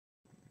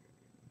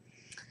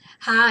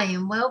Hi,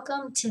 and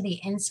welcome to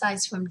the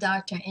Insights from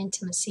Dr.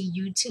 Intimacy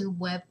YouTube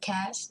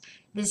webcast.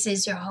 This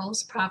is your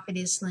host,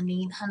 Prophetess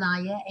Lanine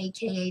Hanaya,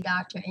 aka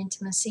Dr.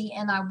 Intimacy,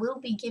 and I will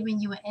be giving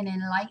you an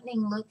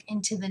enlightening look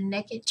into the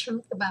naked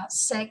truth about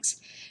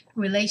sex,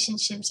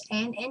 relationships,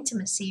 and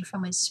intimacy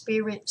from a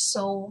spirit,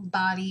 soul,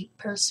 body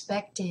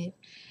perspective.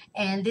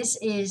 And this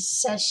is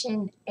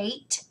session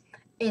 8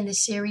 in the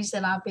series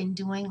that I've been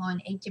doing on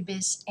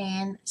Incubus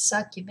and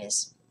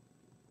Succubus.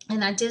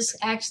 And I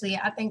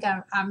think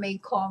I may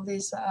call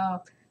this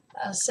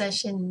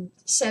session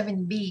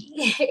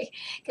 7B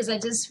because I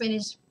just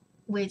finished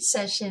with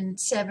session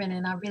 7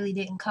 and I really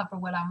didn't cover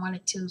what I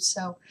wanted to.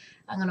 So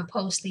I'm going to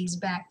post these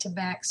back to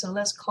back. So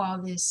let's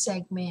call this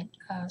segment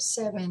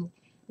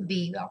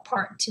 7B, or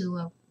part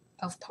 2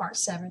 of part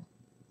 7.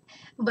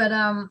 But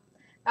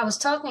I was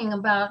talking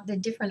about the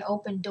different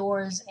open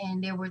doors,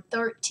 and there were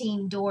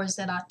 13 doors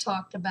that I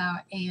talked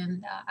about,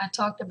 and I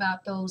talked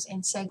about those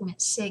in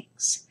segment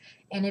 6,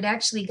 and it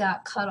actually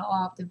got cut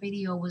off. The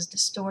video was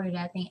distorted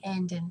at the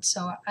end, and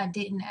so I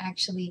didn't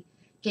actually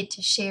get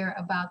to share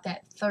about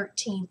that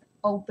 13th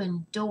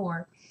open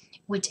door,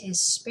 which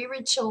is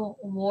spiritual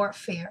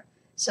warfare.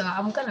 So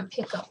I'm going to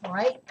pick up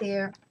right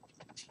there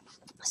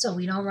so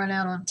we don't run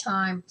out on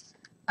time.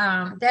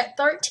 That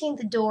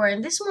 13th door,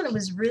 and this one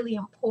was really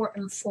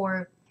important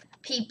for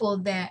people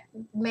that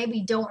maybe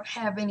don't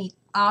have any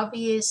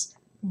obvious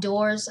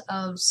doors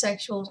of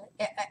sexual.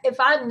 If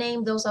I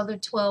name those other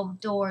 12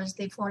 doors,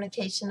 the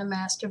fornication, the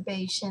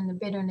masturbation, the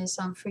bitterness,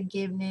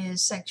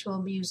 unforgiveness, sexual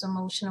abuse,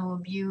 emotional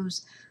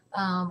abuse,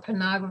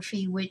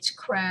 pornography,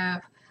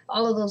 witchcraft,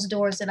 all of those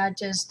doors that I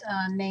just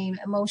named,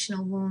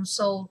 emotional wounds,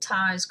 soul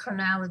ties,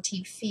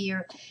 carnality,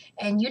 fear,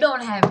 and you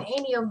don't have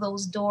any of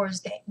those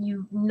doors that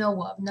you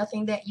know of,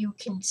 nothing that you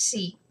can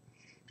see,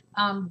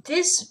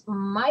 this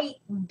might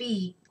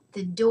be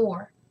the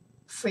door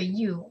for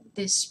you,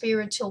 this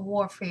spiritual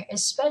warfare,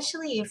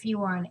 especially if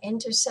you are an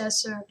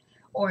intercessor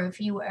or if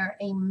you are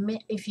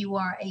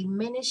a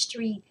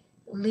ministry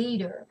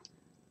leader.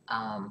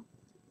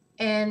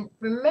 And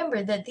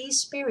remember that these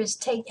spirits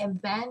take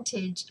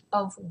advantage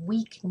of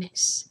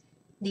weakness.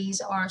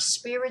 These are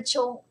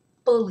spiritual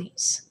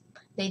bullies.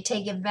 They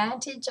take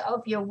advantage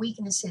of your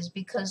weaknesses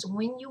because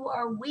when you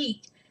are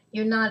weak,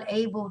 you're not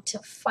able to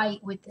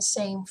fight with the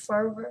same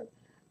fervor.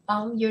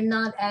 You're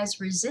not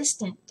as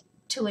resistant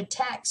to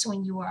attacks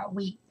when you are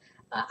weak.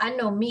 I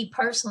know me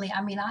personally,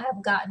 I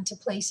have gotten to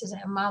places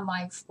in my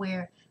life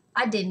where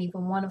I didn't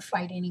even want to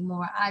fight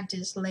anymore. I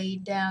just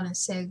laid down and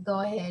said,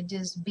 go ahead,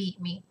 just beat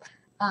me.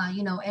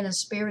 In a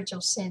spiritual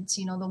sense,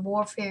 the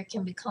warfare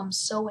can become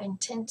so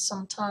intense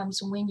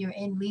sometimes when you're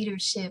in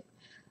leadership,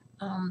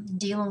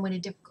 dealing with a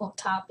difficult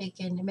topic,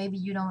 and maybe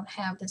you don't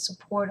have the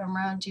support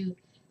around you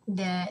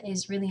that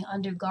is really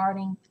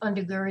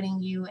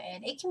undergirding you,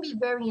 and it can be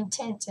very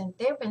intense. And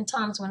there have been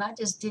times when I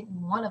just didn't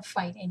want to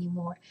fight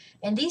anymore.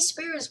 And these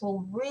spirits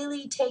will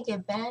really take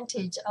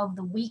advantage of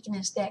the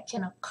weakness that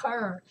can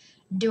occur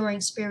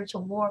during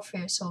spiritual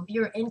warfare. So if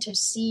you're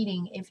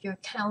interceding, if you're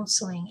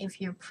counseling,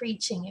 if you're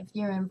preaching, if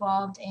you're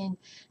involved in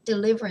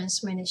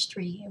deliverance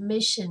ministry,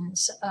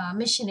 missions,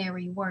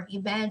 missionary work,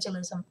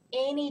 evangelism,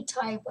 any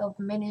type of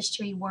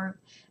ministry work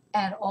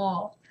at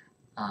all,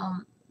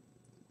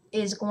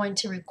 is going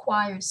to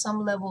require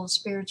some level of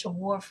spiritual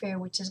warfare,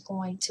 which is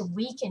going to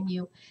weaken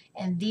you.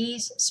 And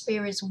these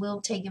spirits will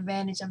take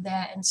advantage of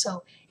that. And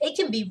so it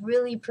can be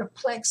really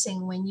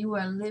perplexing when you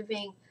are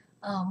living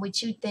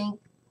what you think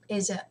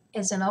is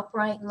an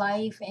upright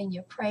life, and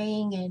you're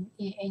praying and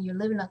you're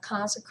living a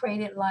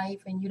consecrated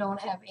life, and you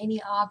don't have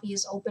any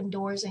obvious open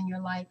doors in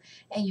your life,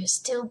 and you're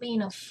still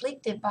being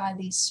afflicted by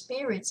these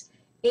spirits.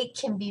 It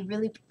can be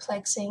really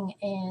perplexing,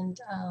 and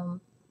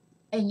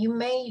you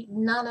may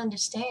not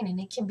understand, and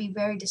it can be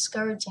very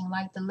discouraging,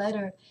 like the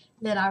letter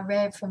that I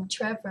read from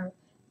Trevor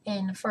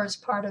in the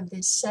first part of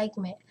this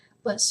segment.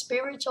 But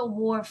spiritual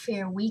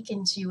warfare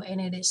weakens you,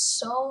 and it is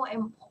so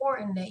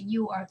important that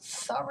you are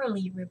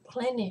thoroughly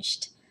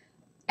replenished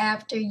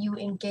after you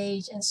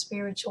engage in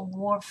spiritual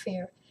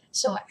warfare.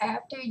 So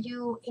after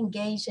you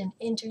engage in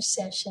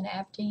intercession,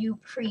 after you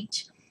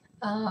preach,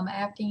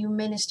 after you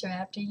minister,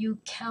 after you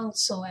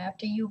counsel,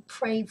 after you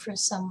pray for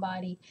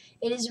somebody,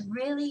 it is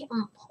really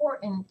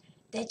important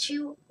that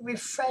you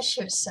refresh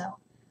yourself.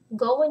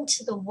 Go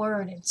into the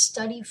Word and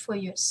study for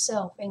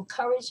yourself.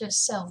 Encourage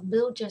yourself.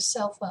 Build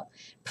yourself up.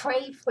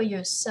 Pray for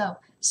yourself.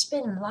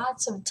 Spend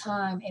lots of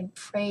time in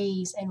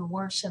praise and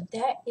worship.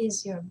 That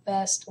is your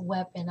best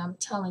weapon. I'm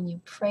telling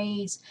you,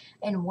 praise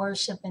and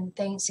worship and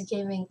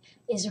thanksgiving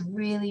is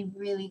really,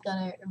 really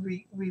going to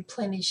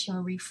replenish you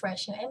and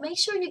refresh you. And make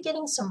sure you're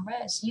getting some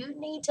rest. You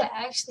need to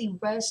actually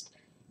rest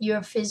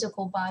your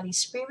physical body.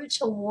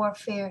 Spiritual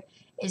warfare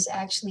is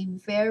actually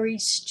very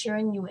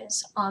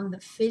strenuous on the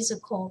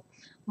physical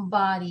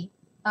body.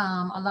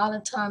 A lot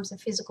of times the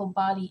physical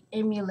body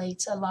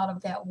emulates a lot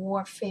of that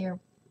warfare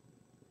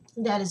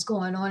that is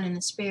going on in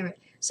the spirit.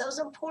 So it's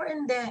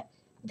important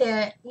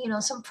that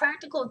some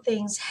practical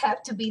things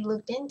have to be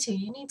looked into.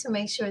 You need to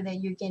make sure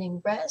that you're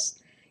getting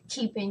rest,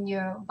 keeping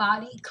your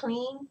body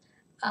clean,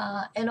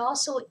 And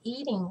also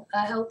eating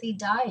a healthy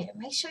diet.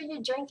 Make sure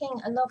you're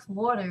drinking enough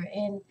water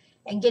and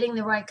getting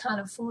the right kind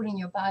of food in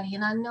your body.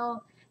 And I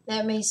know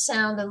that may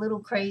sound a little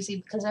crazy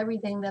because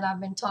everything that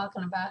I've been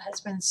talking about has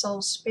been so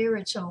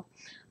spiritual,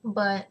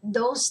 but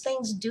those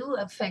things do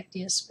affect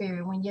your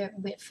spirit. When your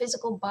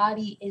physical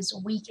body is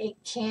weak, it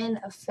can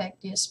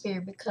affect your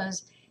spirit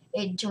because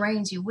it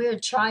drains you. We're a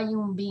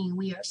triune being.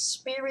 We are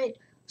spirit,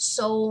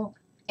 soul,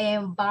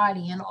 and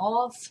body, and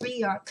all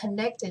three are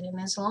connected.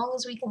 And as long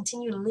as we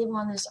continue to live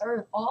on this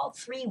earth, all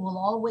three will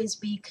always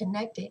be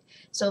connected.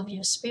 So if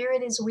your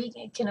spirit is weak,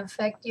 it can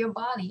affect your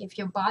body. If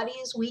your body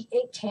is weak,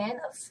 it can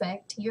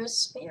affect your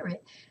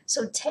spirit.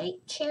 So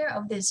take care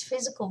of this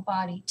physical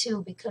body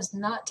too, because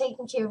not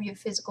taking care of your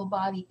physical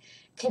body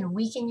can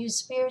weaken you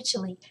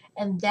spiritually,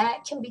 and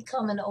that can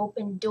become an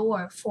open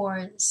door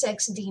for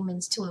sex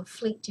demons to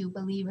afflict you,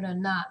 believe it or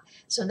not.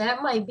 So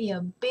that might be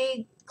a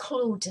big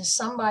clue to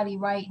somebody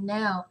right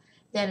now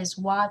that is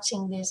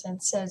watching this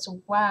and says,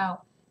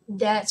 wow,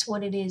 that's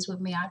what it is with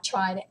me. I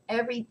tried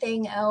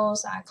everything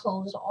else. I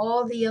closed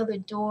all the other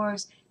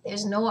doors.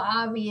 There's no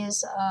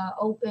obvious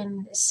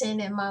open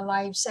sin in my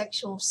life,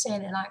 sexual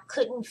sin, and I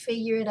couldn't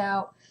figure it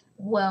out.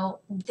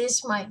 Well,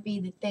 this might be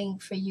the thing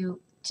for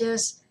you.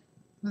 Just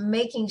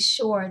making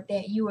sure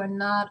that you are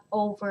not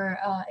over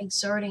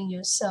exerting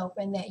yourself,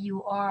 and that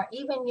you are,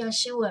 even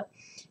Yeshua,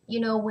 you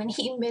know, when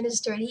he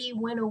ministered, he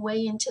went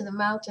away into the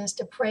mountains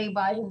to pray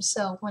by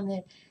himself.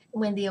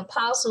 When the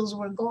apostles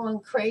were going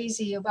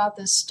crazy about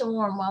the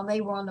storm while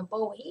they were on the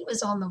boat, he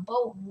was on the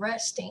boat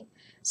resting.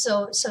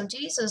 So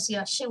Jesus,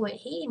 Yeshua,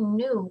 he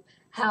knew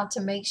how to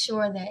make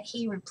sure that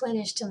he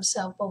replenished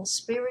himself both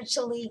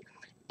spiritually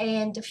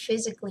and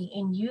physically.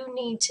 And you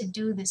need to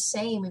do the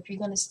same if you're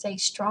going to stay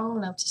strong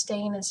enough to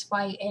stay in this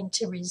fight and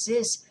to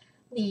resist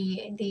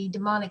the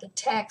demonic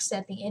attacks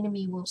that the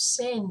enemy will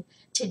send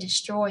to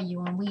destroy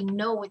you. And we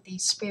know what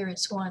these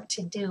spirits want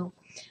to do.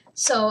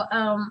 So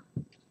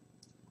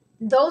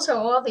those are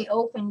all the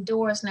open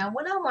doors. Now,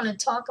 what I want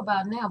to talk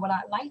about now, what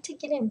I'd like to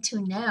get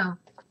into now,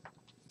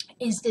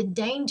 is the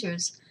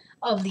dangers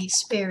of these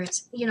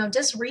spirits. You know,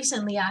 just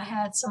recently I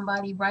had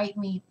somebody write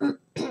me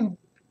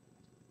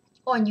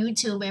on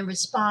YouTube in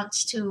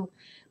response to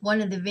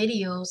one of the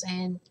videos,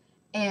 and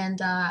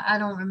I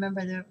don't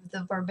remember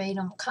the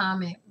verbatim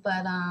comment,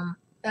 but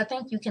I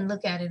think you can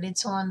look at it.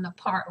 It's on the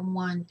part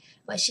 1.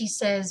 But she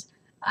says,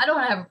 I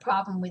don't have a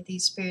problem with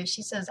these spirits.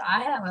 She says,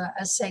 I have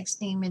a sex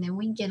demon and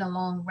we get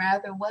along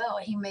rather well.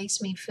 He makes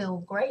me feel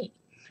great.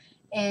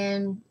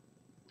 And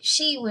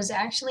she was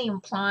actually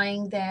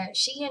implying that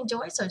she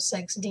enjoys her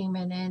sex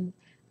demon, and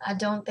I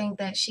don't think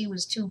that she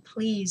was too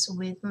pleased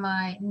with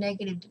my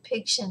negative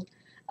depiction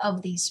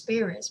of these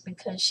spirits,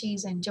 because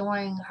she's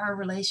enjoying her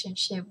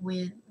relationship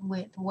with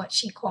what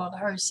she called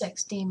her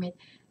sex demon.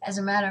 As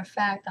a matter of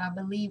fact, I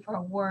believe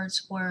her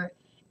words were,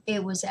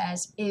 it was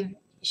as if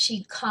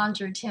she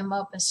conjured him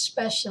up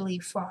especially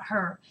for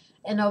her.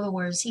 In other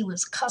words, he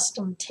was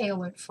custom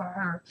tailored for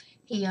her.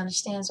 He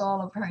understands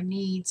all of her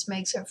needs,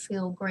 makes her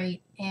feel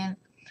great. And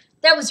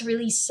that was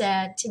really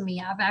sad to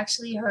me. I've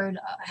actually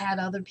had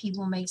other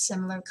people make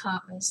similar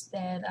comments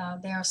that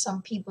there are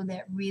some people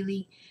that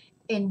really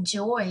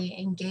enjoy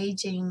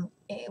engaging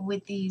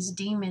with these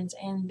demons,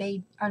 and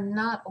they are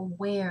not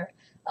aware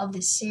of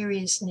the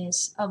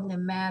seriousness of the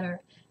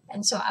matter.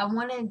 And so I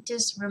want to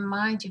just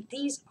remind you,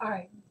 these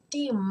are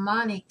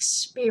demonic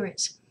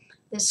spirits.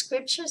 The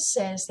scripture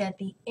says that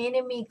the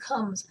enemy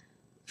comes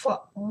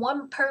for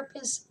one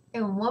purpose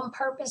and one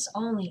purpose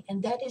only,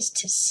 and that is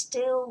to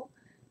steal,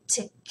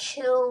 to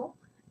kill,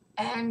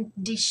 and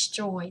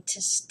destroy.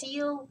 To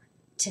steal,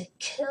 to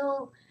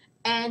kill,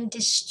 and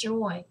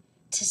destroy.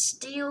 To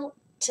steal,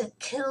 to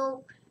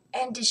kill,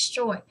 and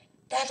destroy.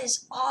 That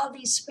is all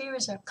these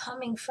spirits are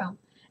coming from.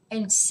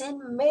 And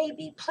sin may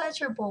be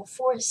pleasurable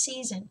for a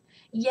season.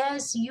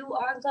 Yes, you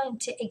are going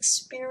to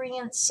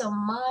experience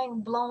some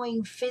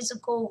mind-blowing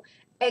physical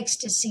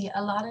ecstasy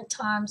a lot of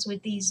times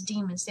with these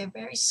demons. They're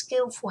very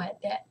skillful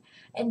at that.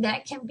 And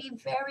that can be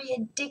very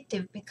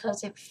addictive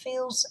because it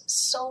feels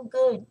so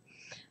good.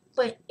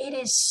 But it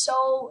is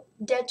so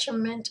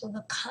detrimental.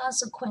 The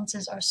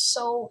consequences are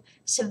so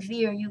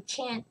severe. You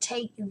can't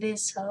take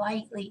this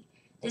lightly.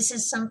 This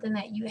is something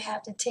that you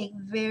have to take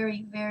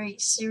very, very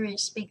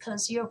serious,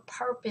 because your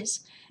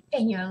purpose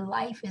and your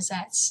life is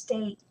at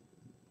stake.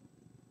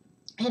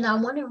 And I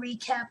want to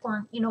recap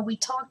on, we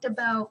talked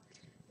about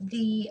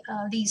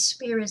these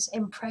spirits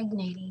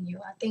impregnating you.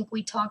 I think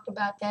we talked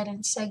about that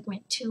in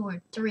segment 2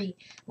 or 3.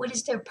 What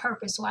is their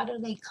purpose? Why do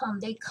they come?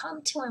 They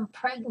come to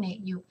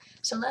impregnate you.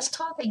 So let's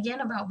talk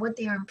again about what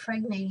they are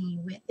impregnating you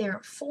with. There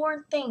are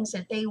 4 things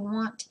that they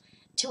want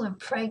to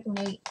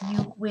impregnate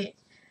you with.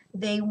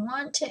 They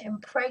want to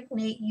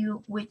impregnate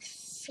you with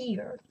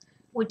fear,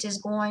 which is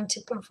going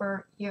to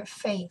pervert your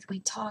faith. We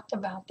talked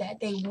about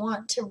that. They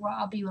want to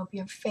rob you of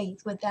your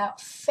faith.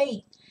 Without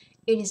faith,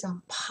 it is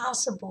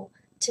impossible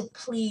to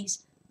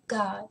please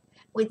God.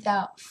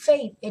 Without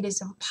faith, it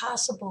is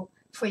impossible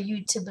for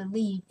you to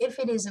believe. If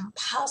it is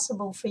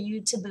impossible for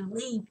you to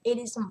believe, it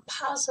is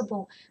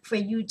impossible for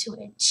you to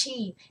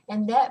achieve.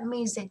 And that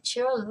means that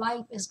your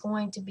life is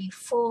going to be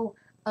full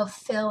of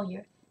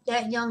failure.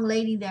 That young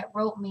lady that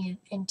wrote me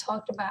and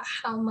talked about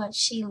how much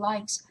she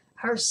likes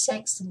her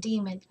sex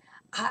demon,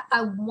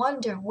 I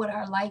wonder what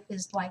her life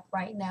is like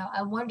right now.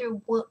 I wonder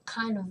what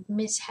kind of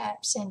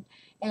mishaps and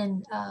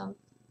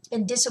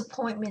and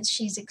disappointments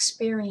she's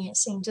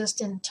experiencing, just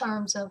in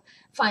terms of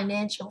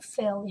financial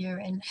failure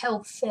and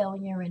health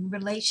failure and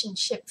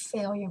relationship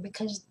failure,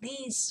 because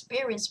these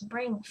spirits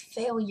bring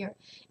failure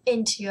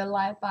into your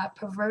life by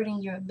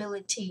perverting your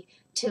ability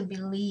to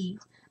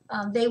believe.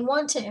 They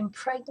want to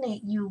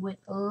impregnate you with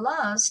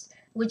lust,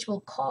 which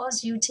will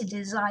cause you to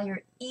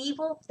desire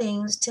evil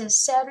things to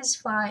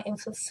satisfy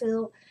and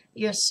fulfill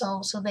your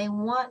soul. So they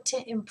want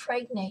to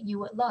impregnate you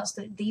with lust.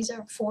 These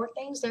are 4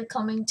 things they're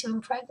coming to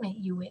impregnate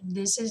you with.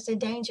 This is the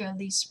danger of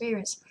these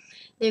spirits.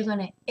 They're going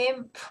to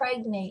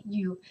impregnate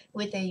you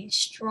with a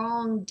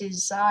strong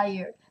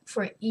desire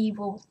for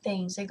evil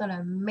things. They're going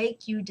to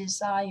make you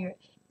desire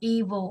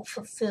evil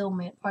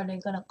fulfillment, or they're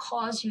going to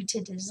cause you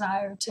to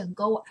desire to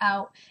go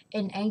out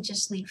and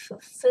anxiously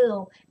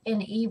fulfill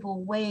in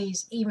evil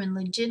ways even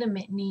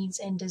legitimate needs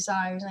and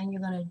desires, and you're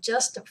going to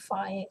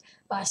justify it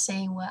by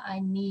saying, well,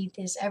 I need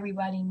this,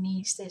 everybody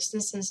needs this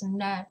is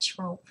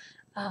natural.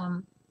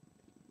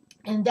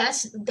 And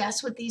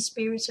that's what these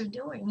spirits are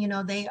doing. You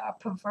know, they are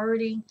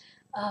perverting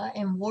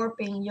and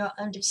warping your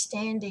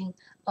understanding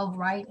of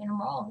right and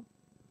wrong.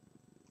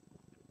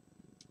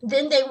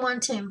 Then they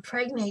want to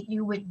impregnate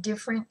you with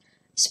different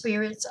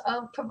spirits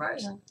of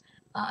perversion.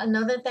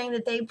 Another thing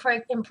that they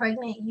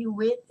impregnate you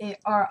with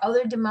are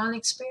other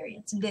demonic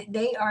spirits.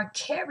 They are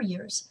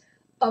carriers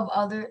of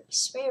other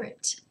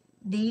spirits.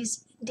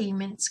 These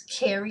demons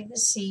carry the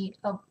seed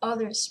of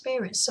other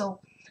spirits. So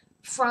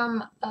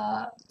from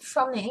the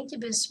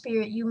incubus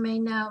spirit, you may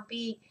now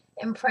be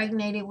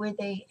impregnated with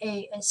a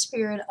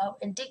spirit of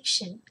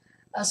addiction,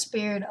 a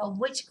spirit of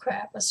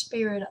witchcraft, a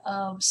spirit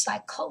of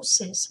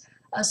psychosis,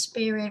 a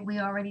spirit, we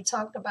already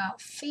talked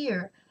about,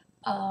 fear,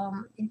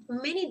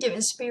 many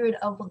different, spirit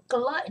of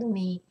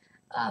gluttony,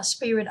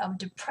 spirit of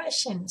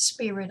depression,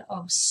 spirit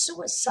of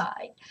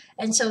suicide.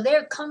 And so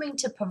they're coming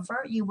to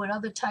pervert you with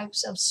other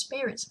types of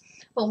spirits.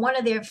 But one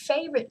of their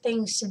favorite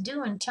things to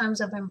do in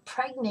terms of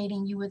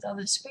impregnating you with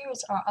other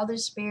spirits are other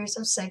spirits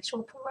of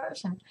sexual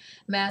perversion,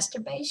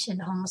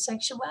 masturbation,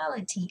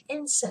 homosexuality,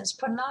 incest,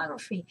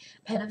 pornography,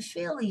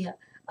 pedophilia.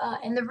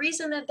 And the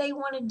reason that they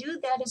want to do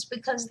that is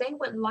because they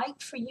would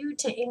like for you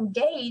to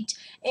engage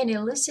in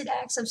illicit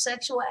acts of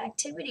sexual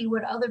activity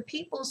with other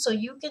people so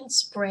you can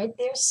spread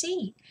their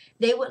seed.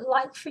 They would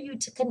like for you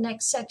to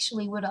connect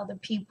sexually with other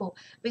people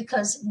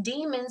because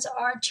demons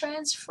are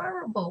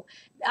transferable.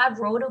 I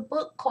wrote a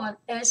book called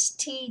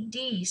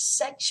STD,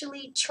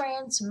 Sexually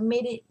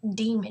Transmitted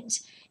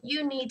Demons.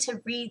 You need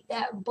to read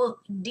that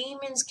book.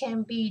 Demons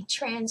can be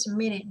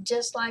transmitted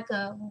just like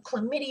a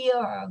chlamydia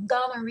or a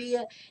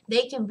gonorrhea.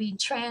 They can be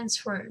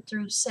transferred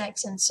through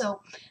sex. And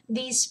so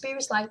these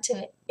spirits like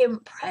to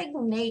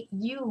impregnate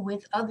you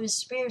with other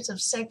spirits of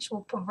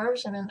sexual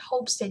perversion in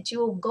hopes that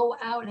you'll go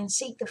out and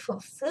seek the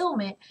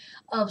fulfillment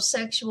of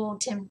sexual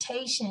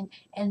temptation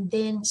and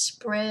then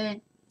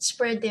spread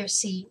their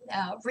seed,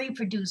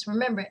 reproduce.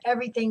 Remember,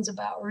 everything's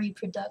about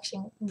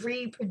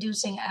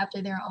reproducing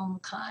after their own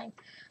kind.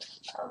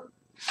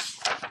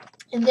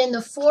 And then the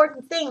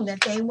 4th thing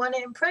that they want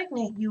to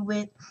impregnate you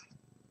with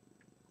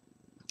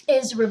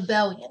is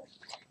rebellion.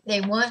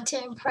 They want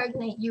to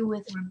impregnate you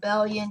with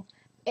rebellion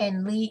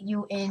and lead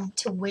you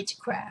into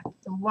witchcraft.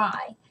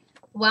 Why?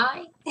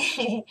 Why?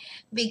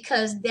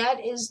 Because that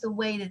is the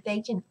way that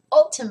they can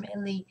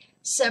ultimately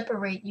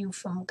separate you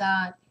from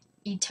God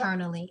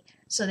eternally.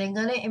 So they're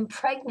going to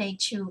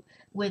impregnate you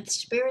with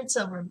spirits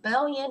of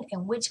rebellion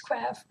and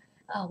witchcraft,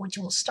 which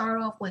will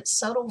start off with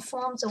subtle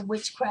forms of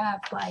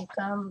witchcraft like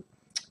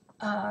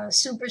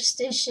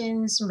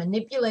superstitions,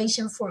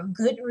 manipulation for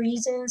good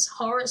reasons,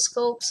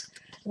 horoscopes,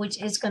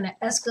 which is going to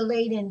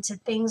escalate into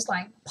things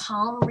like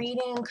palm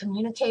reading,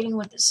 communicating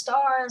with the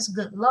stars,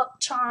 good luck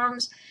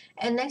charms.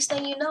 And next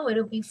thing you know,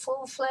 it'll be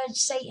full-fledged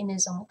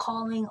Satanism,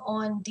 calling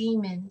on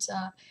demons,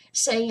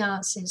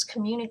 seances,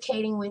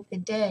 communicating with the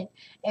dead.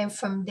 And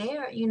from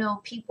there, you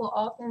know, people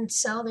often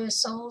sell their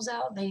souls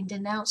out. They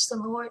denounce the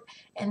Lord,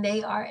 and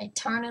they are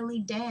eternally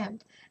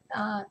damned.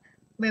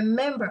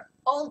 Remember,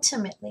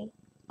 ultimately,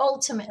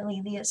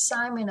 the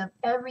assignment of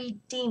every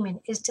demon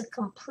is to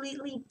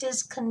completely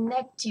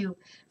disconnect you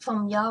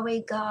from Yahweh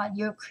God,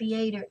 your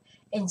creator,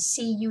 and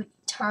see you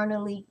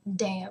eternally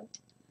damned.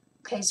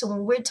 Okay, so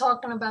when we're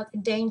talking about the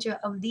danger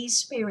of these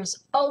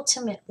spirits,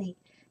 ultimately,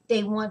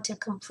 they want to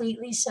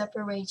completely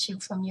separate you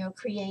from your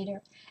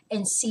creator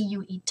and see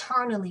you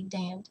eternally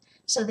damned.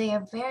 So they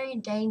are very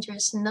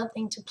dangerous,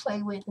 nothing to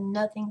play with,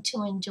 nothing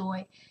to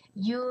enjoy.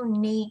 You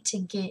need to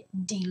get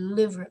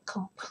delivered,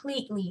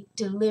 completely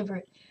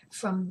delivered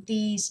from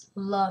these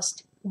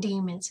lust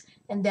demons.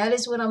 And that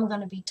is what I'm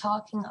going to be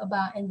talking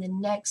about in the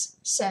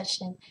next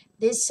session.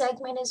 This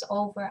segment is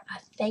over. I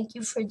thank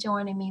you for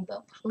joining me,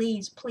 but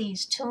please,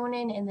 please tune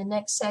in the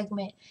next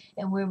segment,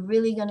 and we're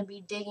really going to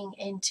be digging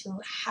into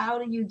how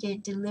do you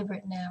get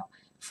delivered now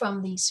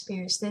from these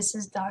spirits. This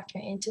is Dr.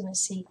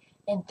 Intimacy,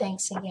 and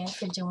thanks again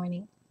for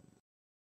joining.